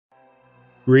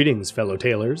Greetings, fellow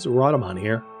tailors. Rhadamant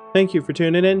here. Thank you for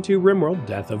tuning in to RimWorld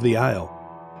Death of the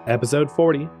Isle. Episode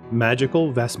 40,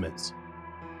 Magical Vestments.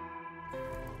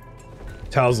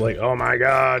 Tal's like, oh my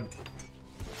god.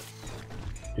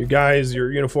 You guys,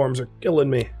 your uniforms are killing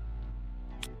me.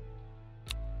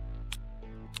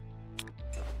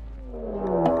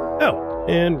 Oh,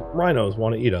 and rhinos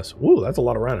want to eat us. Woo, that's a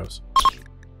lot of rhinos.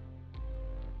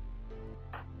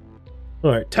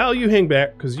 Alright, Tal, you hang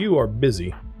back, because you are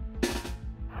busy.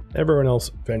 Everyone else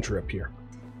venture up here.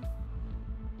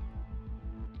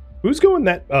 Who's going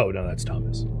that? Oh, no, that's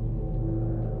Thomas.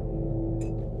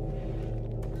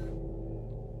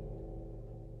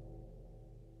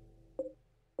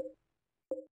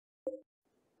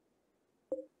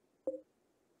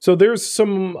 So there's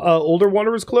some older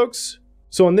Wanderer's cloaks.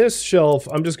 So on this shelf,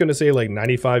 I'm just going to say like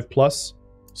 95 plus,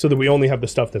 so that we only have the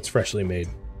stuff that's freshly made.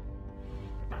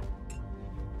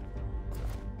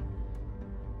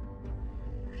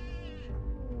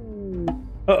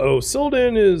 Uh-oh,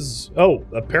 Sildin is... Oh,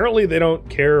 apparently they don't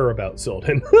care about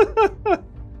Sildin.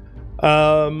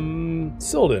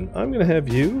 Sildin, I'm gonna have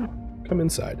you come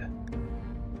inside.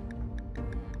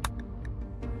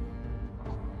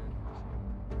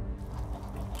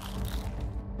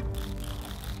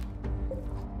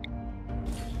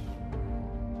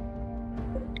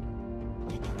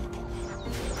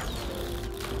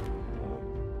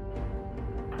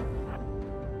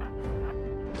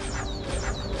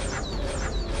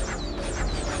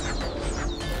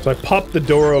 So I popped the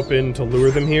door open to lure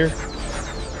them here.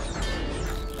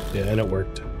 Yeah, and it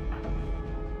worked.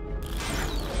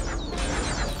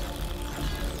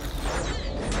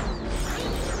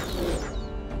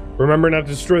 Remember not to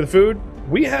destroy the food?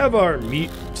 We have our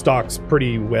meat stocks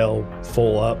pretty well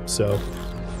full up, so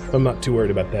I'm not too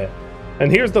worried about that.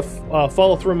 And here's the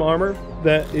follow-through armor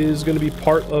that is going to be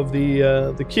part of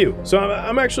the queue. So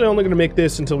I'm actually only going to make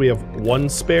this until we have one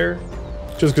spare,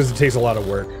 just because it takes a lot of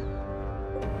work.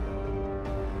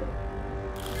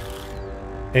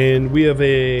 And we have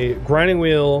a grinding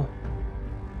wheel.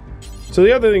 So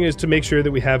the other thing is to make sure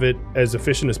that we have it as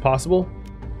efficient as possible.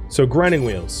 So grinding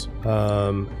wheels.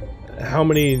 How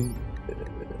many...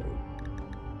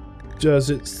 Does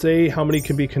it say how many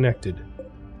can be connected?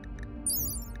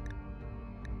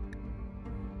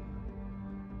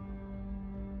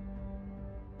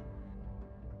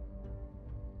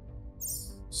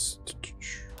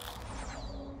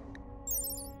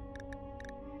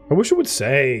 I wish it would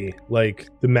say, like,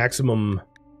 the maximum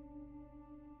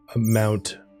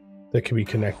amount that can be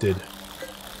connected.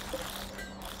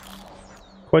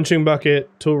 Quenching bucket,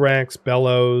 tool racks,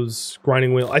 bellows,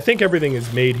 grinding wheel. I think everything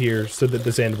is made here so that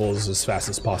this anvil is as fast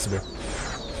as possible.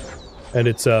 And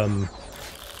it's, Oh,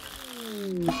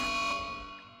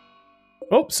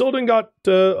 Sildin got,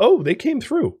 oh, they came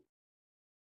through.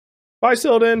 Bye,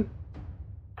 Sildin.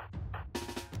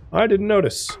 I didn't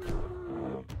notice.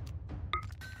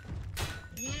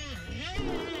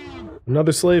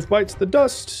 Another slave bites the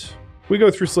dust. We go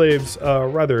through slaves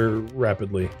rather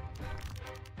rapidly.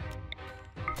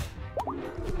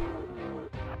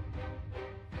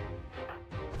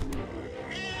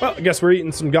 Well, I guess we're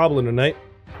eating some goblin tonight.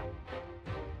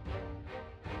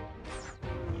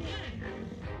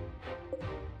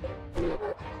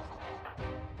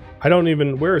 I don't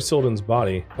even... Where is Sildin's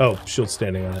body? Oh, Shield's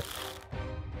standing on it.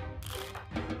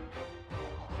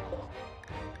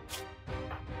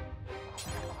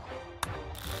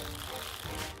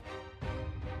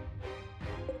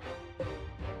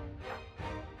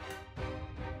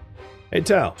 Hey,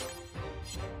 Tal.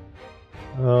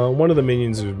 One of the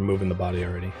minions is moving the body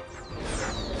already.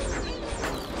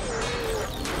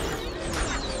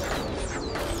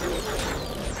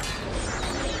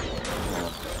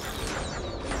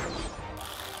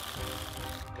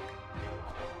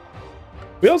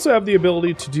 We also have the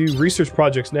ability to do research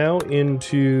projects now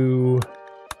into...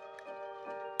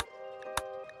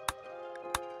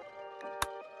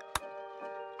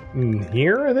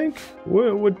 here, I think?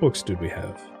 What books did we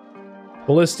have?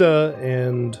 Ballista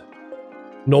and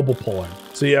Noble Polearm.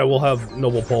 So yeah, we'll have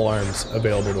Noble Polearms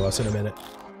available to us in a minute.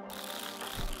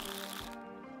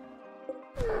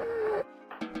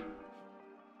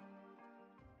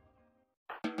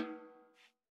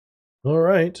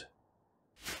 Alright.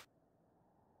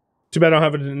 Too bad I don't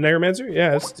have a Necromancer?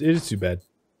 Yeah, it is too bad.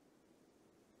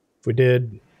 If we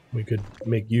did, we could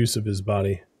make use of his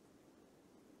body.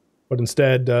 But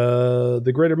instead,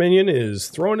 the greater minion is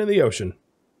thrown in the ocean.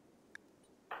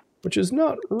 Which is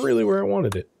not really where I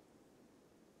wanted it.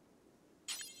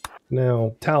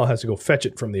 Now, Tal has to go fetch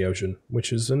it from the ocean,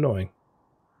 which is annoying.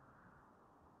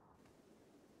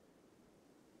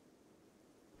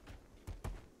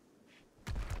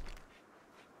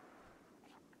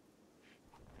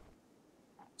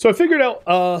 So I figured out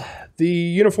the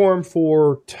uniform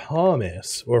for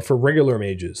Thomas, or for regular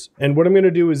mages. And what I'm going to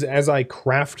do is, as I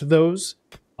craft those,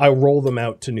 I roll them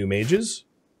out to new mages.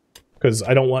 Because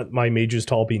I don't want my mages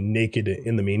to all be naked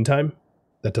in the meantime.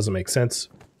 That doesn't make sense.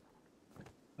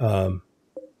 That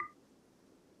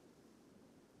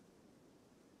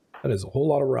is a whole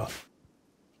lot of rock.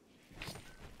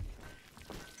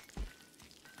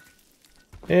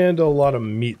 And a lot of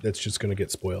meat that's just going to get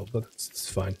spoiled, but it's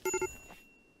fine.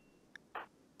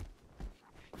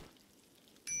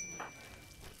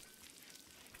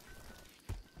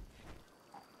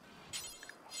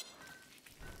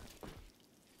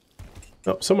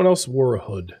 Oh, someone else wore a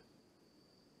hood.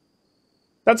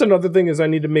 That's another thing, is I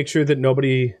need to make sure that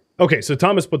nobody... Okay, so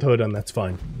Thomas put the hood on, that's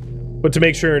fine. But to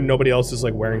make sure nobody else is,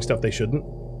 like, wearing stuff they shouldn't.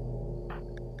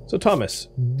 So, Thomas,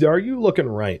 are you looking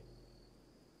right?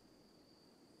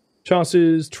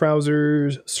 Chausses,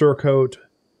 trousers, surcoat.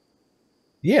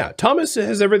 Yeah, Thomas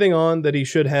has everything on that he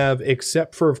should have,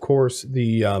 except for, of course,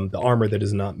 the armor that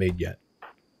is not made yet.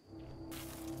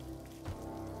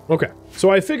 Okay, so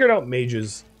I figured out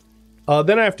mages.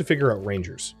 Then I have to figure out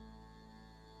rangers.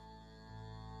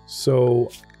 So,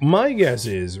 my guess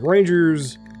is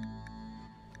rangers...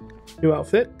 New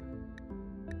outfit?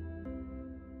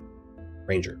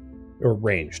 Ranger. Or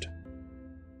ranged.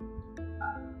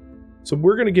 So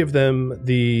we're going to give them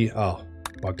the... Oh,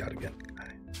 bugged out again.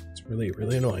 It's really,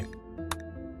 really annoying.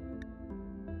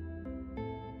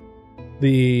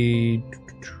 The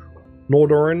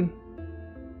Noldoran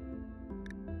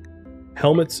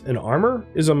helmets and armor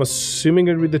is, I'm assuming,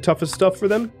 going to be the toughest stuff for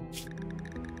them.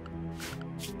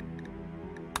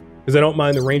 Because I don't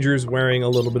mind the rangers wearing a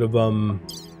little bit of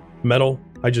metal.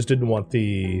 I just didn't want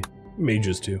the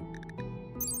mages to.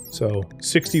 So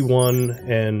 61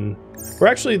 and... Or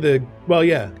actually the... Well,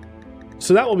 yeah.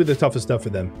 So that will be the toughest stuff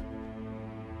for them.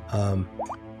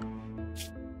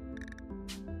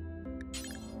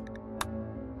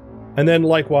 And then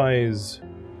likewise,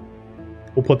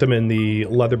 we'll put them in the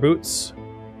leather boots,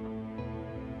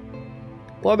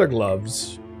 leather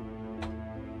gloves,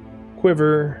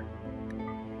 quiver,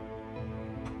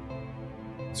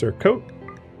 surcoat,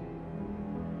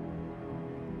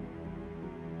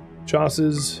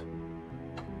 chausses,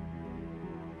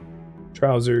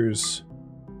 trousers,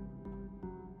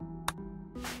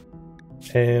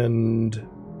 and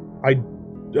I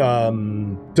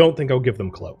don't think I'll give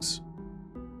them cloaks.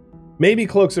 Maybe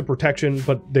cloaks of protection,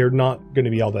 but they're not going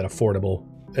to be all that affordable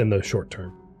in the short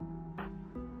term.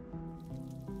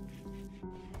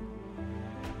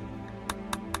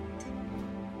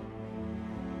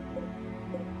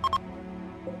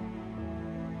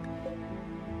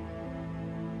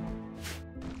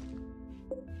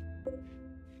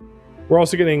 We're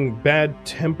also getting bad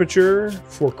temperature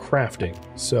for crafting,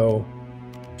 so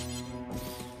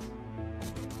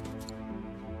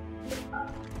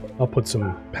I'll put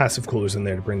some passive coolers in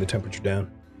there to bring the temperature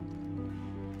down,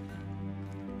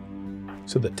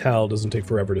 so that Tal doesn't take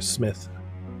forever to smith.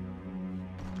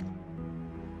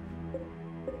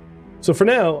 So for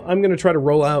now, I'm going to try to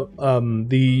roll out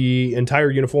the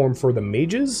entire uniform for the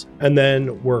mages, and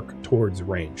then work towards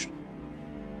ranged.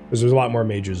 Because there's a lot more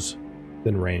mages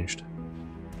than ranged.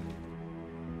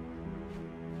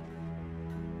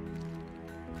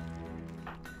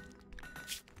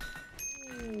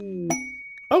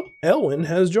 Oh, Elwyn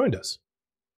has joined us.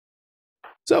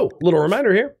 So, little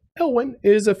reminder here. Elwyn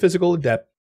is a physical adept.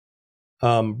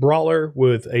 Brawler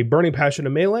with a burning passion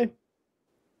in melee.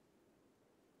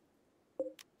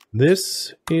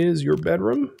 This is your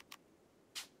bedroom.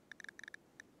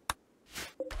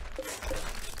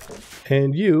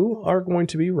 And you are going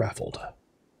to be raffled.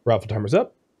 Raffle timer's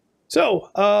up. So,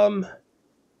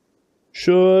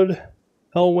 should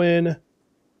Elwyn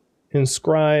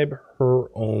inscribe her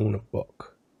own book?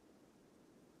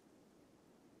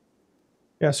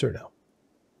 Yes or no?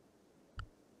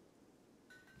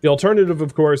 The alternative,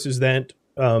 of course, is that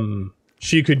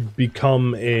she could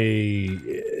become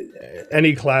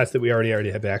any class that we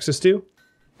already have access to.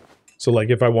 So,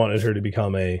 like, if I wanted her to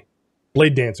become a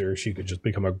blade dancer, she could just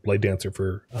become a blade dancer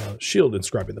for shield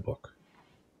inscribing the book.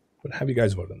 But have you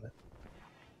guys vote on that?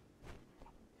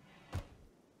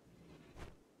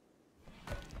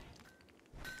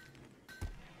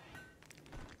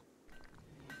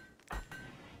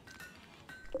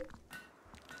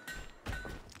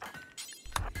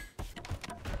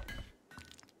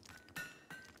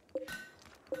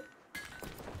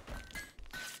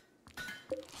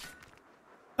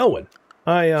 Elwyn,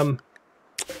 I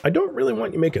don't really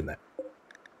want you making that.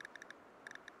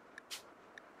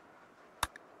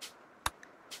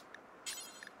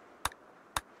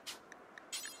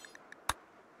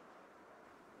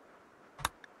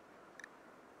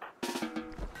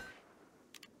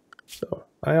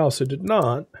 I also did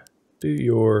not do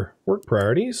your work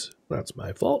priorities. That's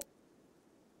my fault.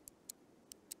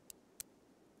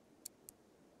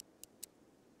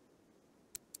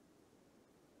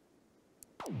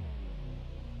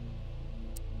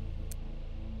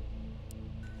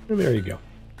 And there you go.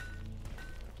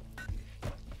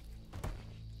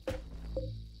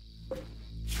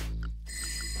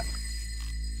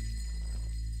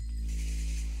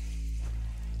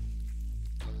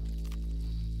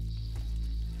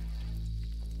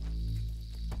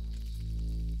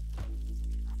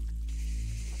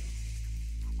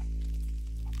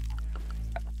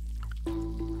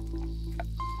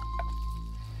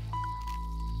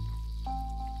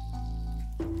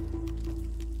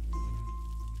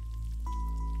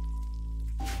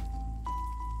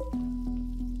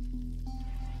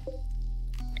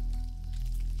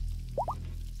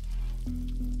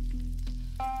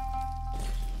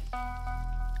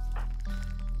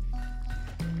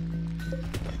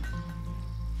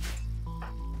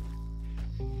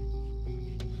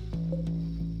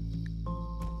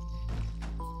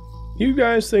 You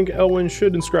guys think Elwyn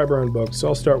should inscribe her own book, so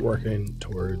I'll start working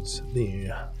towards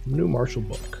the new martial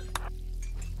book.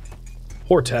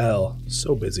 Hortel,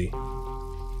 so busy.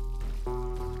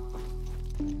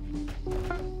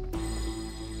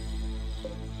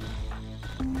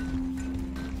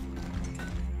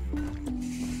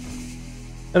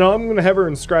 And I'm going to have her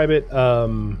inscribe it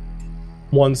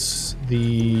once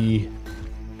the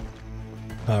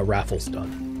raffle's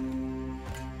done.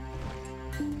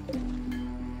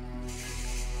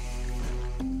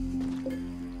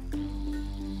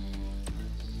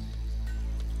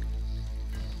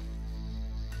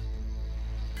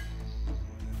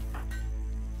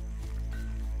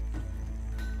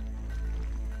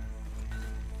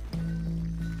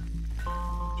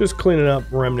 Just cleaning up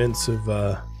remnants of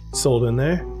Soldan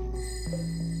there.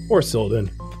 Or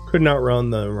Soldan. Could not run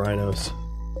the rhinos.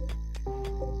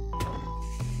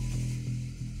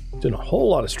 Doing a whole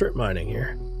lot of strip mining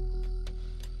here.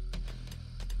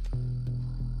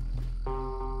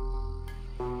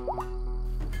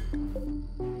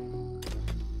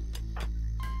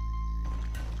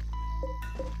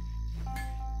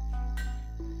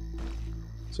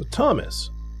 So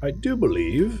Thomas, I do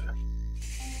believe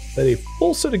that a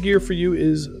full set of gear for you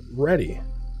is ready.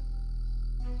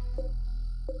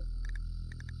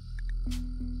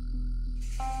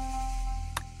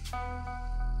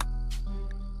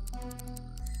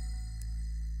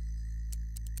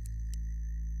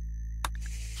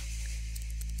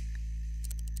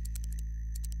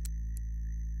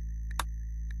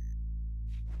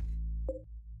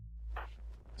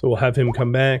 So we'll have him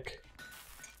come back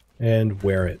and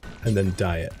wear it and then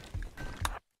dye it.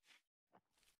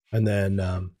 And then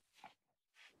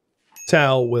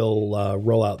Tal will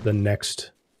roll out the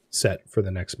next set for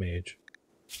the next mage.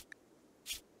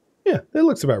 Yeah, that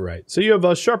looks about right. So you have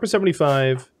a sharp of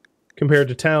 75 compared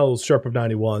to Tal's sharp of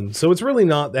 91. So it's really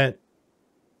not that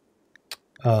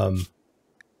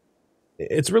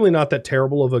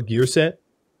terrible of a gear set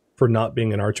for not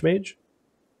being an archmage.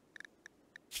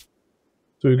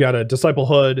 So we've got a Disciple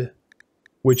Hood,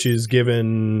 which is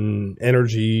given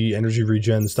energy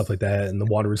regen, stuff like that, and the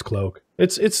Wanderer's Cloak.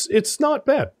 It's not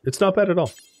bad. It's not bad at all.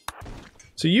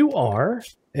 So you are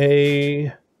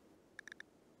a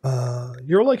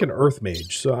you're like an earth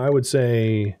mage. So I would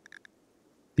say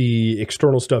the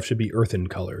external stuff should be earthen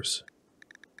colors,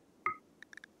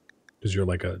 because you're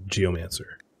like a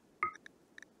geomancer.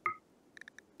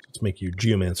 Let's make you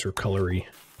geomancer colory.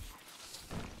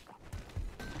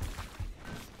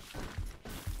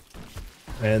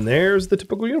 And there's the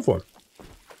typical uniform.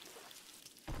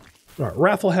 All right,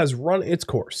 raffle has run its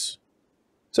course.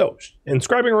 So,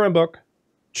 inscribing her own book,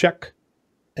 check.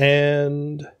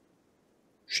 And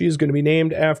she's going to be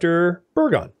named after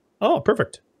Burgon. Oh,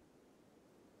 perfect.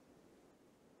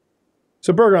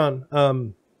 So,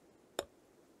 Burgon,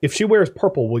 if she wears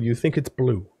purple, will you think it's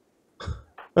blue?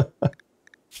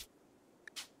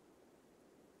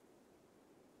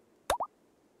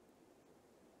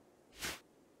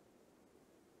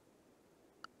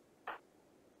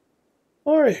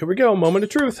 All right, here we go. Moment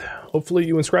of truth. Hopefully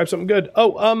you inscribe something good.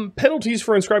 Oh, penalties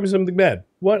for inscribing something bad.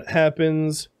 What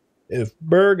happens if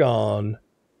Burgon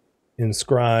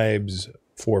inscribes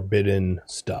forbidden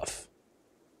stuff?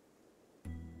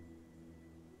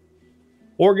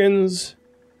 Organs,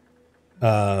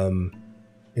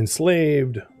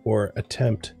 enslaved, or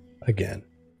attempt again.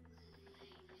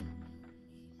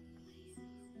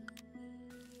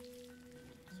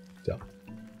 So,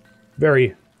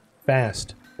 very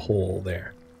fast pull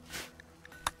there.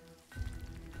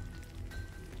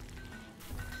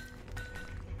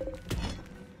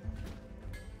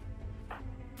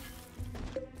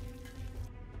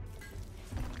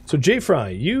 So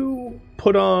J-Fry, you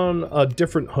put on a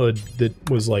different hood that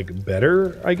was like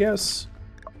better, I guess.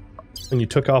 And you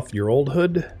took off your old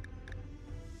hood.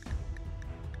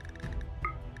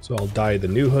 So I'll dye the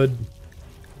new hood.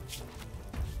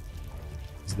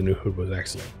 Because the new hood was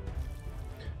excellent.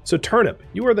 So Turnip,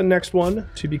 you are the next one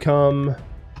to become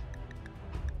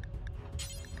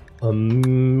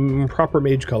a proper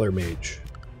mage color mage.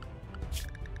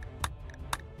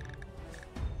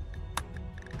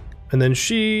 And then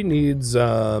she needs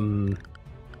to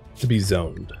be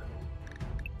zoned.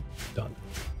 Done.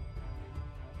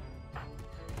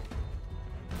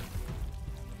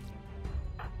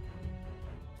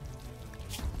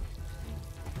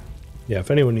 Yeah,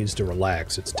 if anyone needs to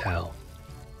relax, it's Tal.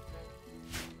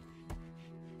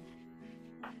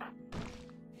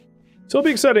 So it'll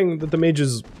be exciting that the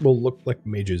mages will look like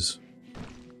mages to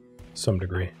some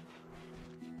degree.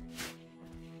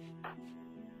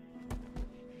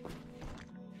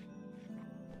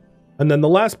 And then the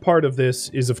last part of this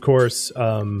is, of course,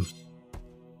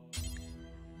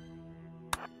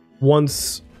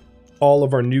 once all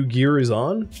of our new gear is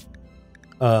on,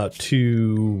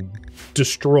 to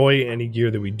destroy any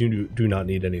gear that we do not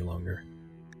need any longer.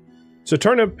 So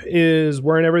Turnip is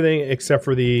wearing everything except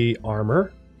for the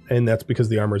armor, and that's because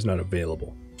the armor is not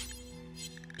available.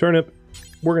 Turnip,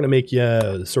 we're going to make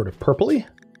you sort of purpley,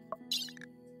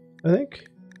 I think.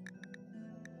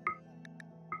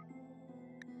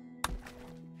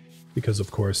 Because,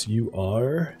 of course, you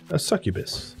are a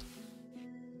succubus.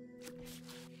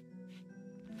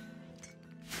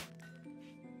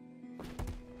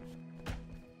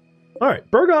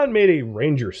 Alright, Burgon made a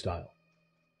ranger style.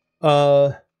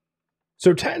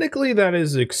 So technically that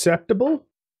is acceptable.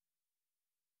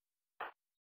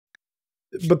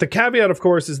 But the caveat, of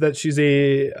course, is that she's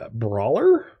a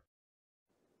brawler.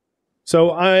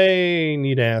 So I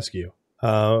need to ask you,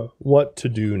 what to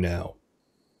do now?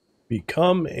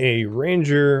 Become a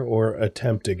ranger or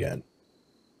attempt again?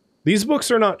 These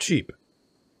books are not cheap.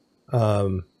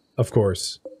 Of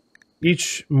course.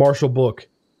 Each martial book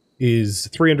is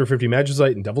 350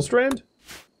 Magicite and Devil Strand.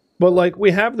 But, like,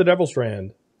 we have the Devil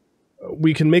Strand.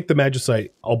 We can make the Magicite,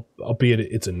 albeit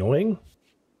it's annoying.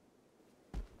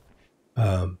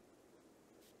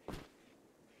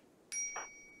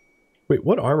 Wait,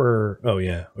 what armor? Oh,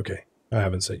 yeah, okay. I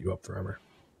haven't set you up for armor.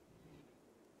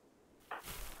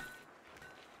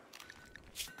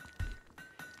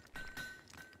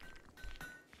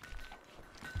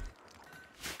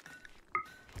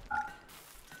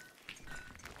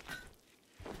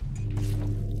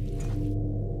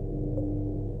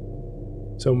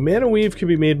 So Mana Weave can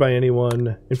be made by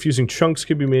anyone. Infusing Chunks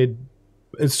could be made...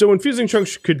 And so Infusing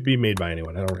Chunks could be made by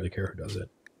anyone. I don't really care who does it.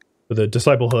 But the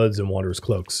Disciple Hoods and Wanderer's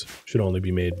Cloaks should only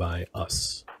be made by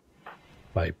us.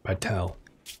 By Tal.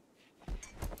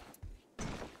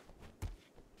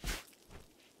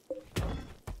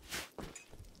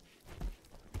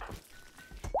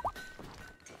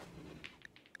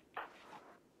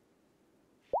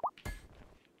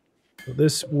 So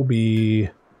this will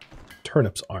be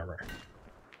Turnip's armor.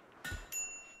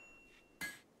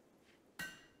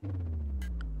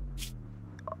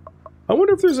 I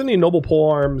wonder if there's any noble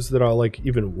polearms that I'll, like,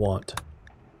 even want.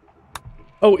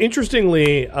 Oh,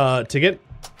 interestingly, to get...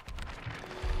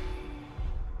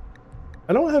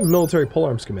 I don't have military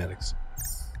polearm schematics.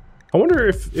 I wonder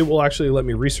if it will actually let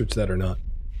me research that or not.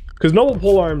 Because noble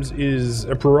polearms is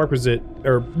a prerequisite,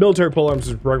 or military polearms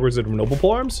is a prerequisite of noble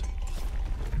polearms.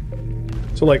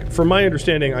 So, like, from my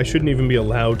understanding, I shouldn't even be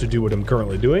allowed to do what I'm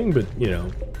currently doing, but, you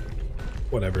know,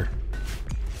 whatever.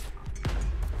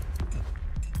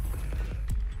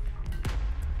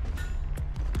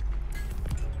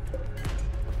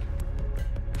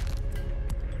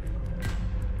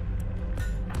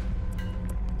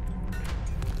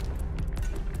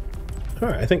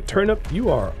 Alright, I think Turnip,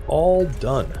 you are all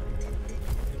done.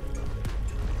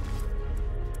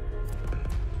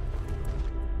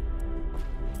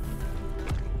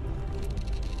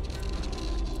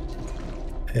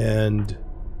 And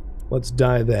let's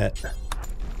dye that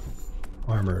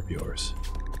armor of yours.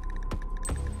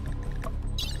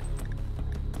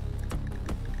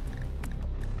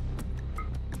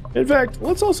 In fact,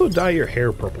 let's also dye your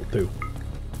hair purple too.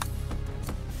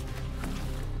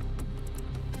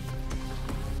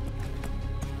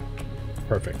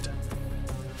 Perfect.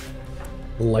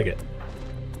 Like it.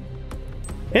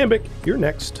 Hambic, you're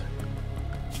next.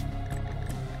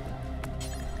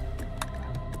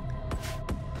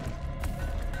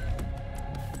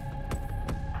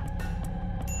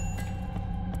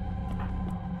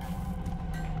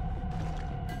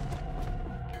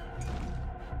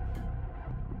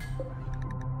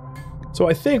 So So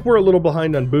I think we're a little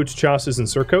behind on boots, chasses, and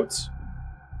surcoats.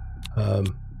 So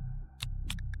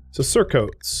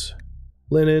surcoats,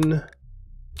 linen,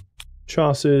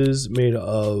 chasses made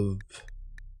of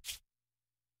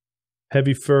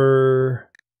heavy fur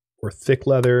or thick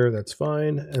leather, that's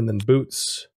fine. And then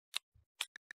boots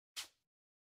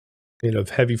made of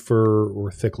heavy fur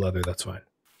or thick leather, that's fine.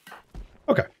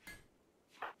 Okay.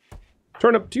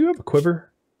 Turnip, do you have a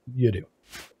quiver? You do.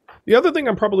 The other thing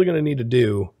I'm probably going to need to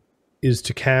do is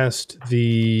to cast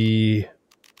the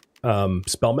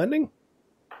spell mending.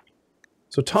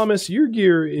 So Thomas, your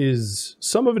gear is,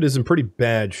 some of it is in pretty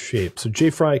bad shape. So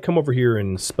J-Fry, come over here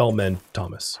and spell mend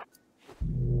Thomas.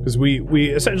 Because we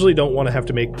essentially don't want to have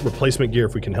to make replacement gear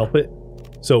if we can help it.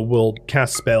 So we'll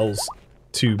cast spells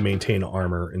to maintain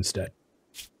armor instead.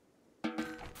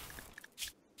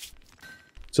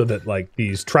 So that, like,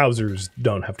 these trousers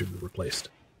don't have to be replaced.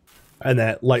 And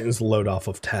that lightens the load off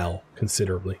of Tal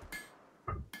considerably.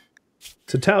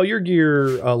 So Tal, your gear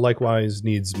likewise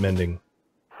needs mending.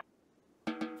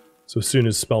 So as soon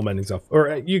as spell mending's off,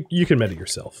 or you can mend it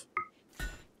yourself.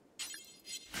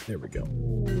 There we go.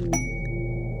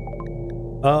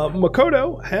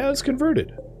 Makoto has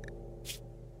converted.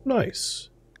 Nice.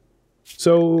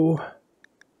 So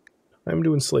I'm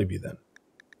to enslave you then.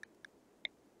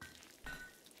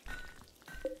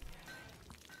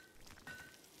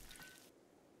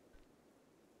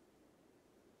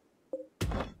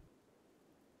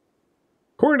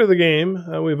 According to the game,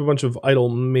 we have a bunch of idle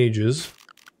mages.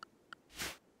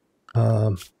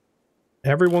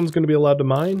 Everyone's going to be allowed to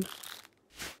mine.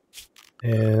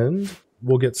 And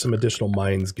we'll get some additional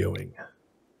mines going.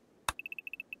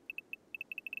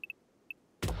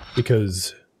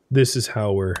 Because this is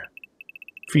how we're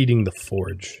feeding the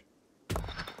forge.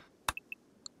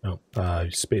 Oh, I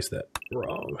spaced that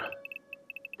wrong.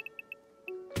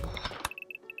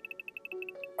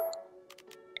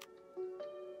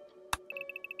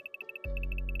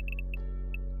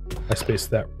 I spaced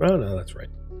that. Oh, no, that's right.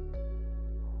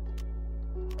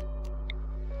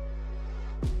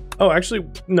 Oh, actually,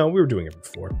 no, we were doing it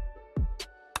before.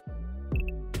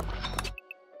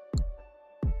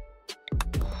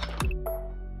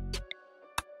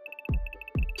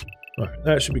 Alright,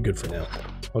 that should be good for now.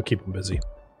 I'll keep him busy.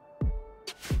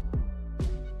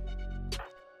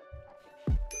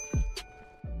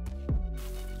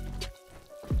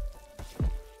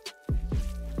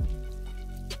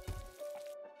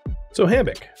 So,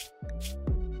 Hambic.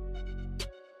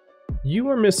 You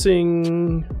are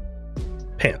missing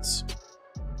pants.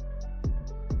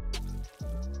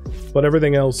 But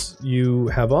everything else you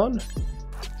have on.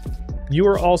 You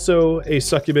are also a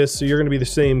succubus, so you're going to be the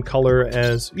same color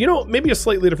as, you know, maybe a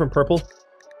slightly different purple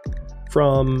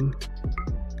from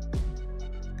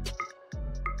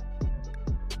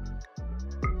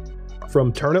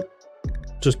Turnip,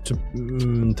 just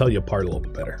to tell you apart a little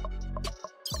bit better.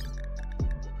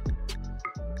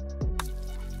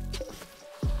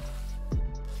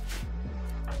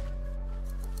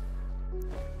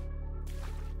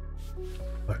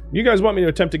 You guys want me to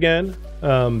attempt again,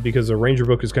 because a ranger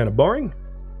book is kind of boring.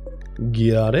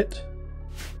 Got it.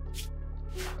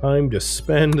 Time to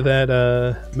spend that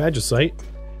magicite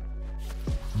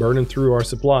burning through our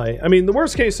supply. I mean, the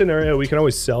worst case scenario, we can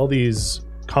always sell these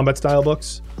combat style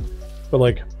books, but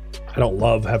like, I don't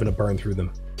love having to burn through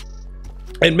them.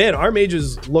 And man, our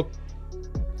mages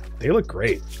they look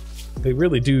great. They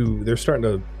really do. They're starting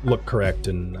to look correct,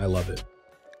 and I love it.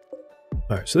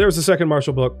 All right, so there's the second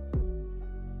martial book.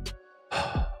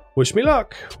 Wish me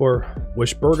luck, or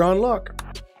wish Burgon luck.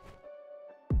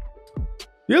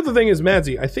 The other thing is,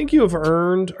 Madsy, I think you have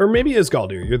earned, or maybe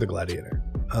Isgaldir, you're the gladiator.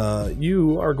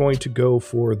 You are going to go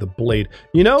for the blade.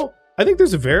 You know, I think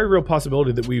there's a very real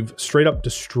possibility that we've straight up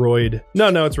destroyed...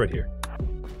 No, it's right here.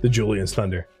 The Julian's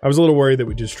Thunder. I was a little worried that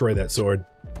we destroyed that sword.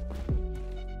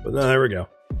 But no, there we go.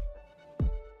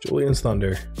 Julian's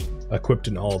Thunder, equipped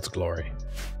in all its glory.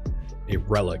 A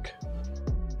relic.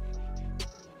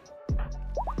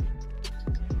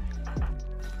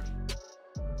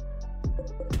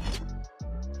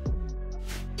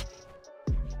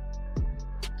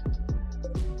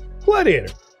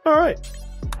 Gladiator. All right.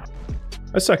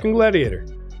 A second gladiator.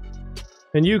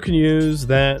 And you can use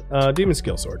that demon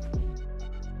skill sword.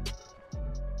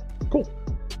 Cool.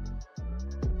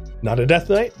 Not a death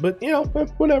knight, but you know,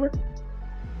 whatever.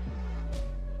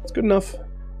 It's good enough.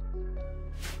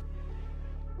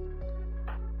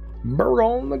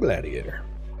 Burgon the gladiator.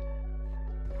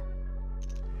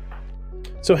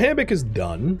 So Hambic is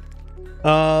done.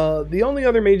 The only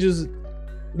other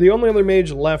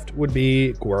mage left would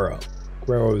be Guero.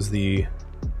 Guero is the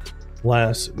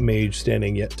last mage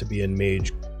standing yet to be in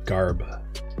mage garb.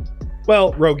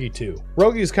 Well, Rogie too.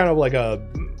 Rogie's kind of like a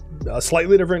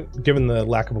slightly different, given the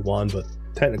lack of a wand, but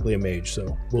technically a mage,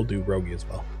 so we'll do Rogie as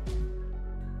well.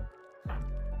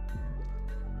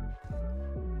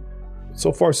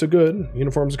 So far, so good.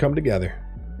 Uniforms are coming together.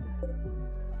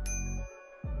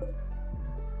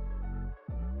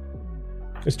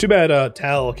 It's too bad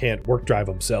Tal can't work drive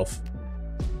himself.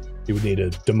 He would need to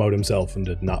demote himself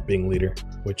into not being leader,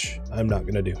 which I'm not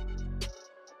going to do.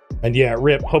 And yeah,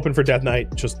 rip, hoping for Death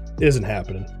Knight just isn't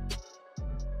happening.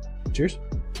 Cheers.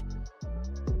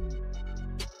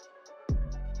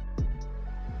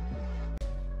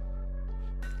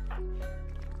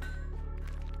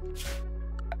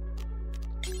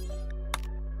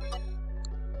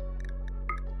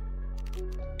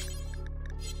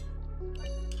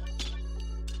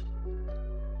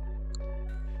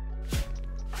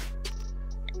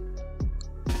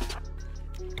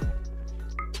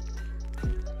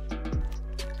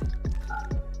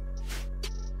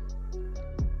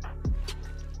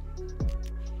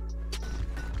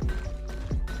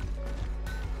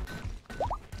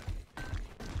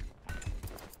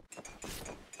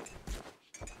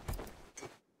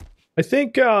 I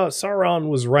think Sauron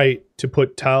was right to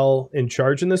put Tal in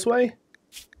charge in this way,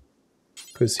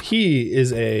 because he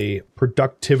is a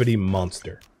productivity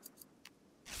monster.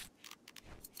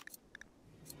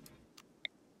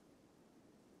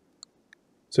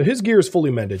 So his gear is fully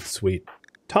mended. Sweet.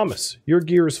 Thomas, your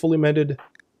gear is fully mended.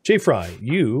 J. Fry,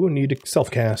 you need to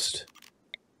self-cast.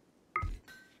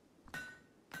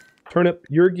 Turnip,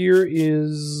 your gear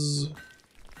is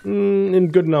in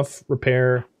good enough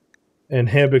repair. And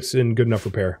Hambick's in good enough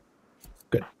repair.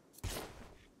 Good.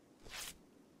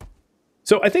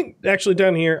 So I think actually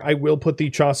down here I will put the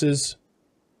chasses.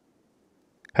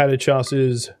 Padded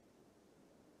chasses.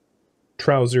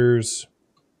 Trousers.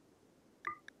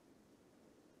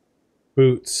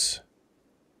 Boots.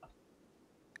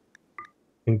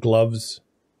 And gloves.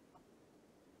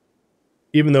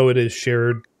 Even though it is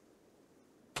shared,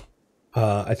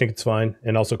 I think it's fine.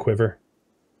 And also quiver.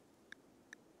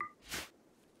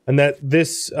 And that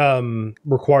this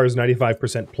requires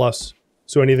 95% plus,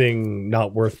 so anything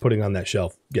not worth putting on that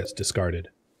shelf gets discarded.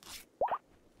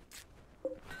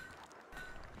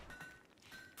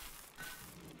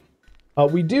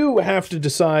 We do have to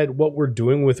decide what we're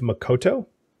doing with Makoto.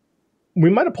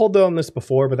 We might have pulled on this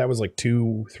before, but that was like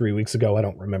 2-3 weeks ago. I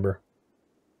don't remember.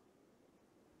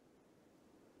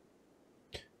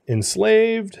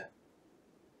 Enslaved,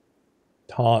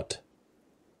 taught,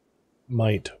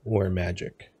 might, or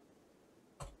magic.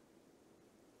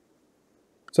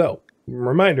 So,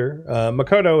 reminder,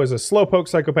 Makoto is a slowpoke,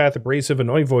 psychopath, abrasive,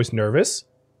 annoying voice, nervous.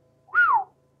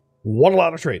 What a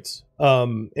lot of traits.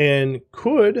 And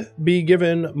could be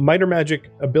given might or magic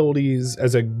abilities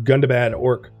as a Gundabad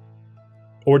orc,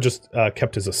 or just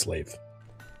kept as a slave.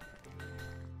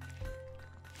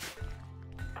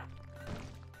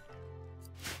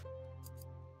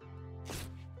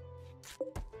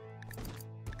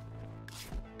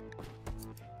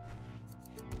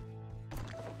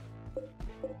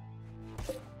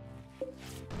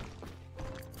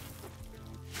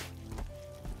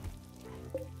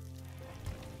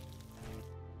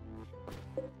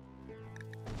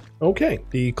 Okay,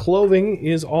 the clothing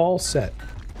is all set.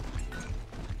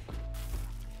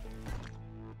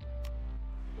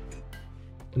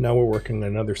 Now we're working on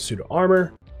another suit of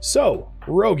armor. So,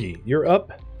 Rogie, you're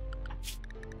up.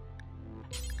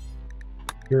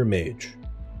 You're a mage.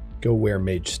 Go wear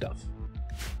mage stuff.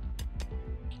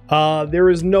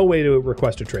 There is no way to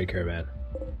request a trade caravan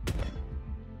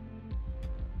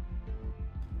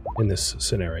in this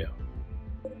scenario.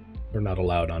 They're not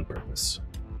allowed on purpose.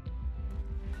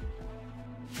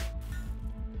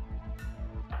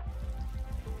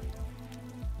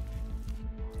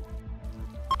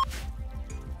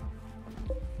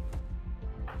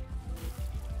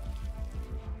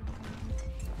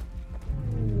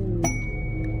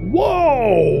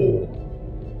 Whoa!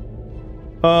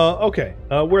 Okay.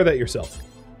 Wear that yourself.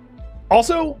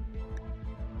 Also,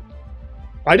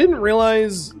 I didn't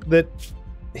realize that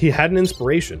he had an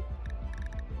inspiration.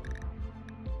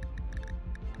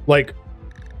 Like,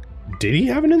 did he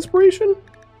have an inspiration?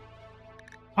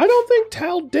 I don't think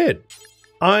Tal did.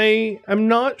 I am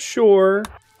not sure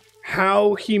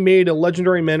how he made a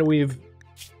legendary mana weave.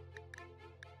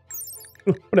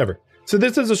 Whatever. So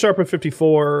this is a sharp of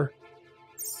 54.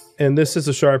 And this is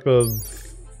a sharp of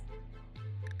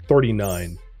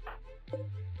 39.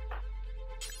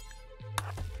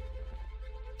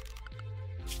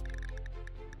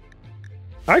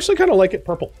 I actually kind of like it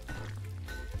purple.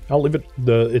 I'll leave it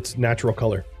its natural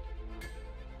color.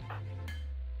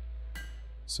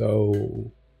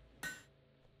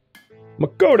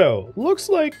 Makoto, looks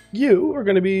like you are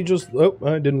going to be just... Oh,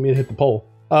 I didn't mean to hit the pole.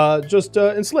 Just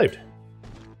enslaved.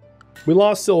 We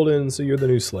lost Sildan, so you're the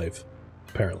new slave,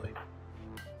 apparently.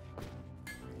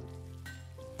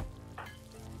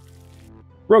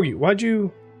 Rogi, why'd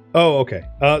you... Oh, okay.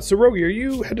 So Rogi, are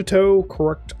you head to toe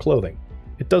correct clothing?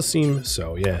 It does seem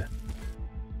so, yeah.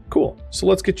 Cool. So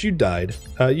let's get you dyed.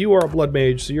 You are a blood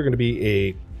mage, so you're going to be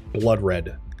a blood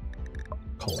red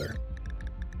color.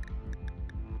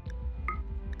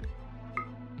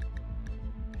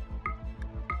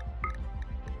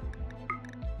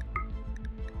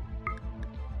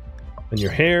 And your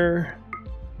hair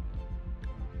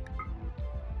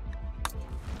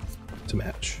to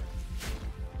match.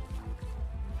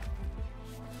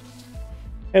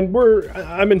 And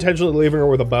I'm intentionally leaving her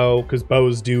with a bow because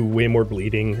bows do way more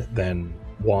bleeding than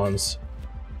wands.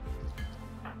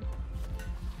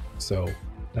 So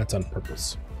that's on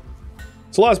purpose.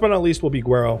 So last but not least will be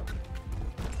Guero.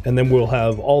 And then we'll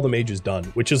have all the mages done,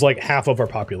 which is like half of our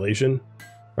population,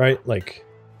 right? Like,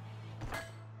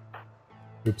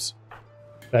 oops.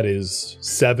 That is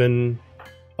 7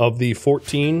 of the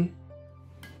 14.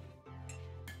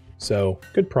 So,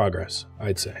 good progress,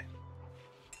 I'd say.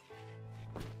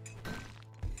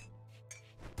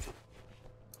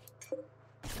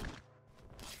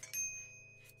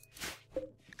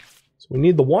 So we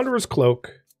need the Wanderer's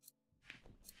Cloak.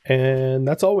 And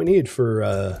that's all we need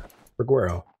for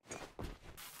Guero.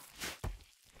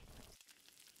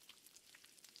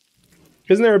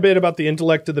 Isn't there a bit about the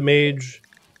intellect of the mage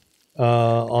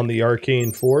on the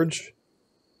Arcane Forge?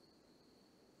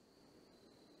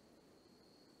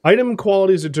 Item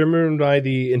quality is determined by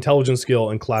the intelligence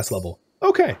skill and class level.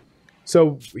 Okay.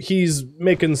 So he's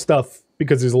making stuff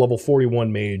because he's a level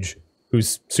 41 mage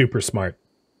who's super smart.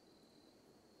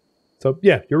 So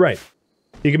yeah, you're right.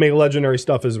 He can make legendary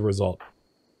stuff as a result.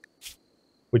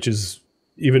 Which is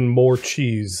even more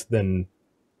cheese than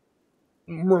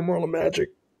RimWorld of Magic.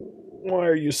 Why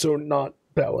are you so not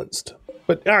balanced?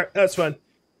 But alright, that's fine.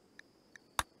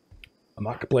 I'm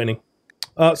not complaining.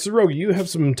 So Rogi, you have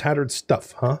some tattered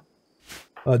stuff, huh?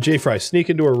 J-Fry, sneak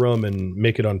into a room and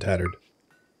make it untattered.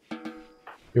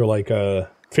 You're like a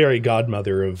fairy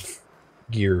godmother of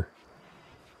gear.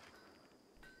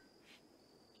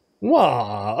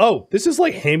 Wow. Oh, this is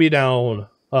like hand-me-down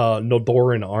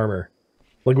Nodoran armor.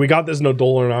 Like, we got this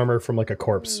Nodoran armor from like a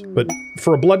corpse. But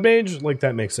for a blood mage, like,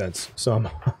 that makes sense. So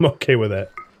I'm okay with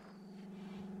that.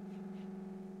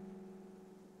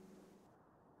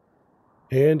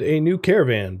 And a new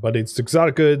caravan, but it's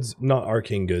exotic goods, not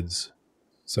arcane goods.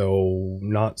 So,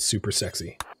 not super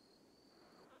sexy.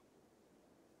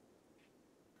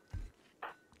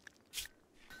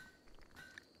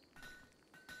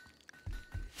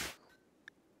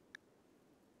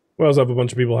 We also have a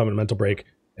bunch of people having a mental break.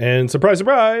 And surprise,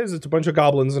 surprise, it's a bunch of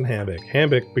goblins and Hambic.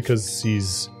 Hambic because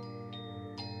he's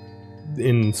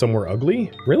in somewhere ugly?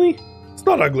 Really? It's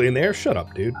not ugly in there. Shut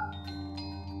up, dude.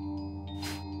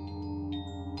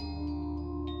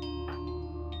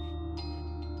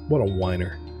 What a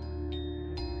whiner.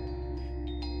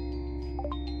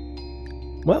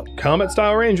 Well, combat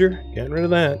style ranger. Getting rid of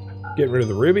that. Getting rid of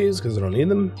the rubies because I don't need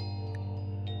them.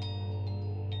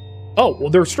 Oh, well,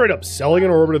 they're straight up selling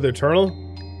an Orbit of the Eternal?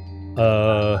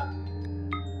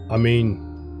 I mean,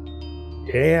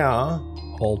 yeah,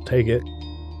 I'll take it.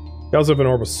 They also have an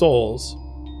Orb of Souls,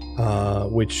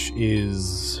 which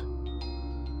is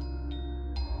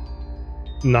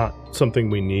not something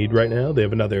we need right now. They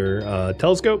have another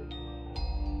telescope.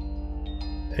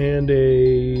 And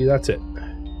that's it.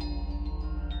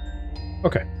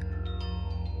 Okay.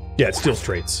 Yeah, it steals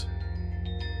traits.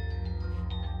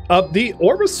 The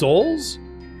Orb of Souls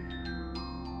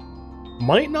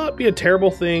might not be a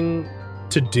terrible thing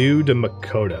to do to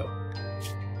Makoto.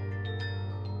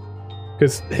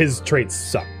 Because his traits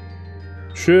suck.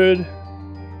 Should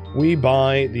we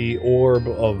buy the Orb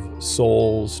of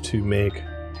Souls to make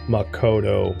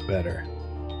Makoto better?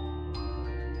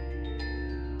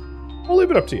 I'll leave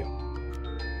it up to you.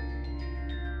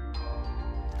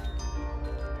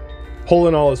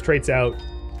 Pulling all his traits out.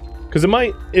 Because it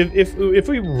might, if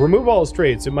we remove all his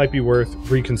traits, it might be worth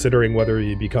reconsidering whether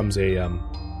he becomes a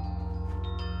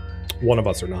one of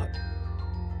us or not.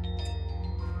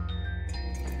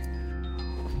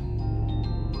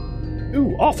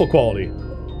 Ooh, awful quality.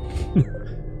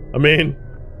 I mean,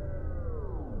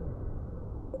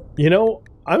 you know,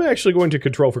 I'm actually going to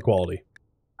control for quality.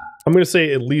 I'm going to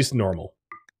say at least normal.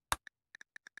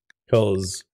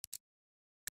 Because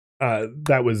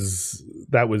that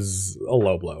was a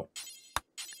low blow.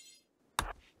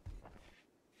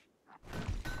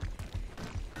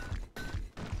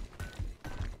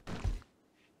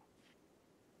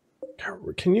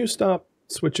 Can you stop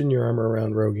switching your armor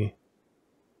around, Rogie?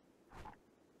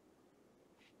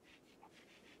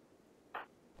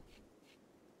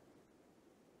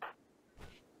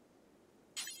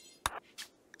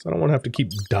 So I don't want to have to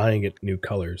keep dyeing it new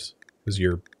colors because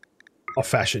you're a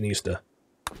fashionista.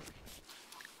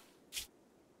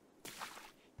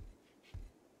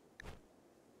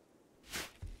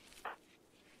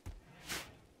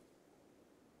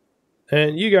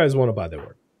 And you guys want to buy their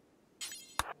work.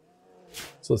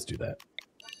 So let's do that.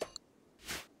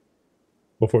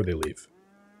 Before they leave.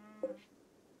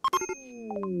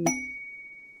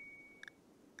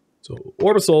 So,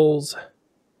 Orb of Souls.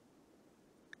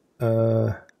 I'm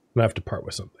going to have to part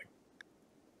with something.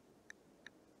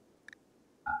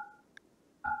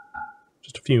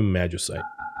 Just a few magicite.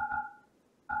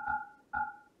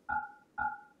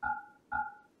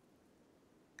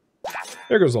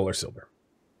 There goes all our silver.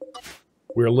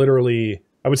 We're literally,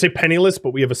 I would say penniless,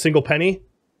 but we have a single penny.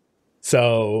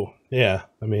 So, yeah,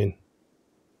 I mean,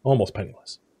 almost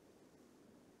penniless.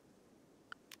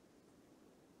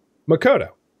 Makoto.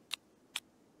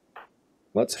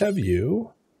 Let's have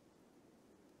you.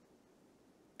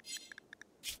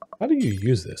 How do you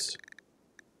use this?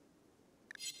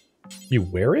 You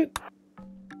wear it?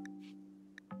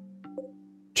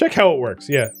 Check how it works.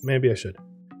 Yeah, maybe I should.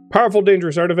 Powerful,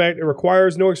 dangerous artifact. It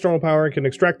requires no external power and can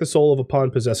extract the soul of a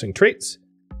pawn possessing traits.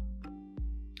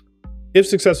 If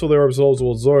successful, the Orb of Souls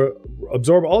will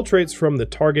absorb all traits from the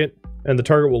target, and the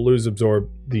target will lose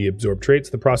the absorbed traits.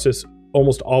 The process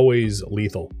almost always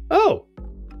lethal. Oh!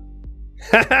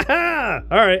 Ha ha ha!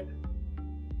 Alright.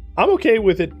 I'm okay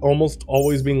with it almost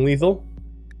always being lethal.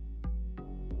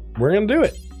 We're gonna do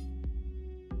it.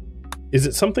 Is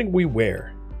it something we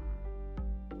wear?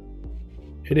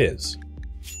 It is.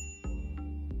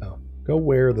 Oh, go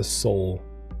wear the soul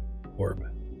orb.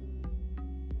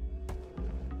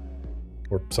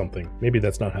 Or something. Maybe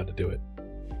that's not how to do it.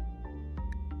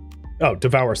 Oh,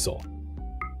 devour soul.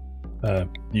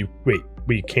 Wait,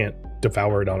 we can't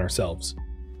devour it on ourselves.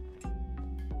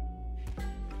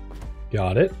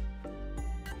 Got it.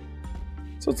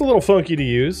 So it's a little funky to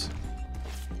use.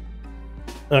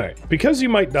 Alright, because you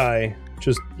might die,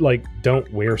 just, like,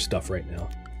 don't wear stuff right now.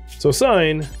 So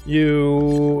assign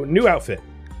you new outfit.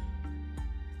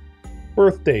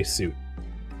 Birthday suit.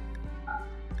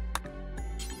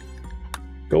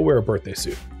 Go wear a birthday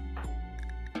suit.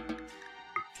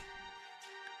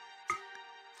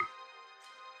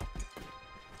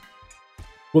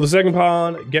 Will the second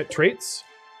pawn get traits?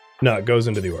 No, it goes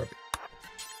into the orb.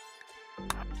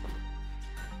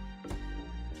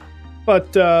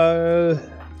 But,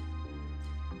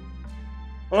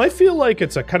 I feel like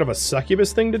it's a kind of a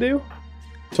succubus thing to do.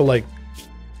 To, like...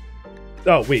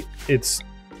 Oh, wait. It's...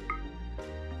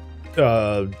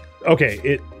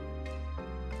 Okay,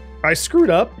 I screwed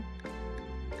up.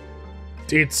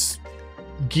 It's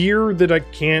gear that I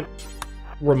can't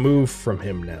remove from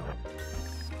him now.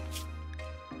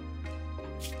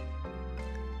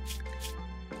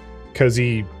 Because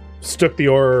he stuck the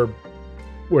orb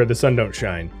where the sun don't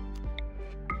shine.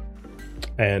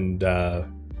 And,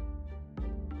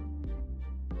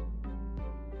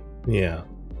 yeah.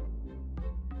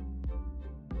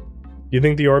 You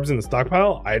think the orb's in the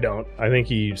stockpile? I don't. I think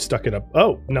he stuck it up.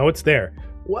 Oh, no, it's there.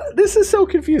 What? This is so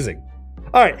confusing.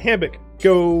 All right, Hambic,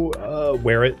 go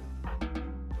wear it.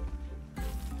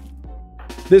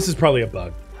 This is probably a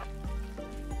bug.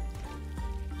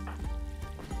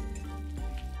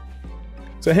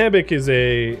 So Hambic is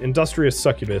a industrious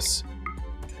succubus,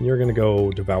 and you're gonna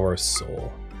go devour a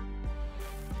soul.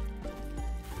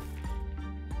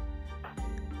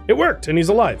 It worked, and he's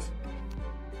alive.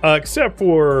 Except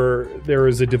for there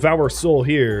is a devour soul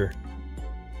here.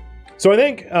 So I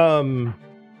think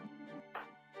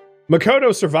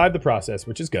Makoto survived the process,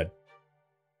 which is good.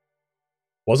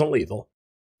 Wasn't lethal,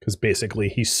 because basically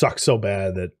he sucked so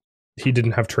bad that he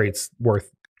didn't have traits worth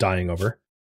dying over.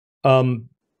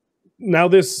 Now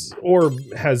this orb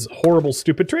has horrible,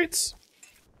 stupid traits,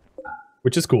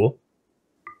 which is cool.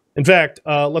 In fact,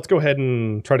 let's go ahead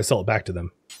and try to sell it back to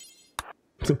them.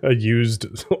 A used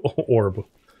orb.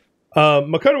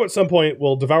 Makoto at some point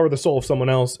will devour the soul of someone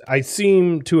else. I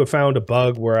seem to have found a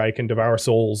bug where I can devour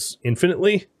souls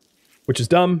infinitely, which is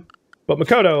dumb. But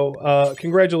Makoto,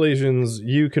 congratulations,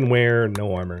 you can wear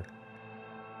no armor.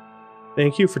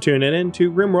 Thank you for tuning in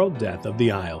to RimWorld Death of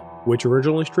the Isle, which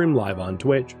originally streamed live on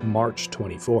Twitch, March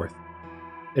 24th.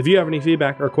 If you have any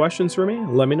feedback or questions for me,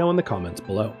 let me know in the comments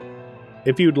below.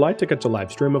 If you'd like to catch a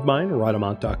live stream of mine,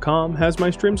 Rhadamant.com has my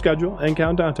stream schedule and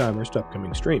countdown timers to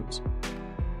upcoming streams.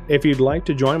 If you'd like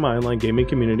to join my online gaming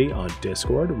community on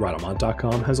Discord,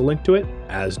 Rhadamant.com has a link to it,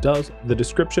 as does the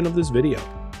description of this video.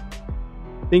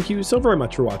 Thank you so very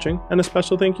much for watching, and a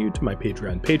special thank you to my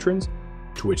Patreon patrons,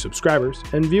 Twitch subscribers,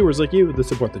 and viewers like you that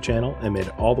support the channel and made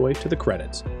it all the way to the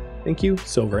credits. Thank you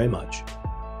so very much.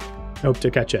 I hope to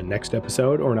catch you next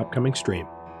episode or an upcoming stream.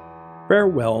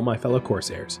 Farewell, my fellow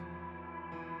Corsairs.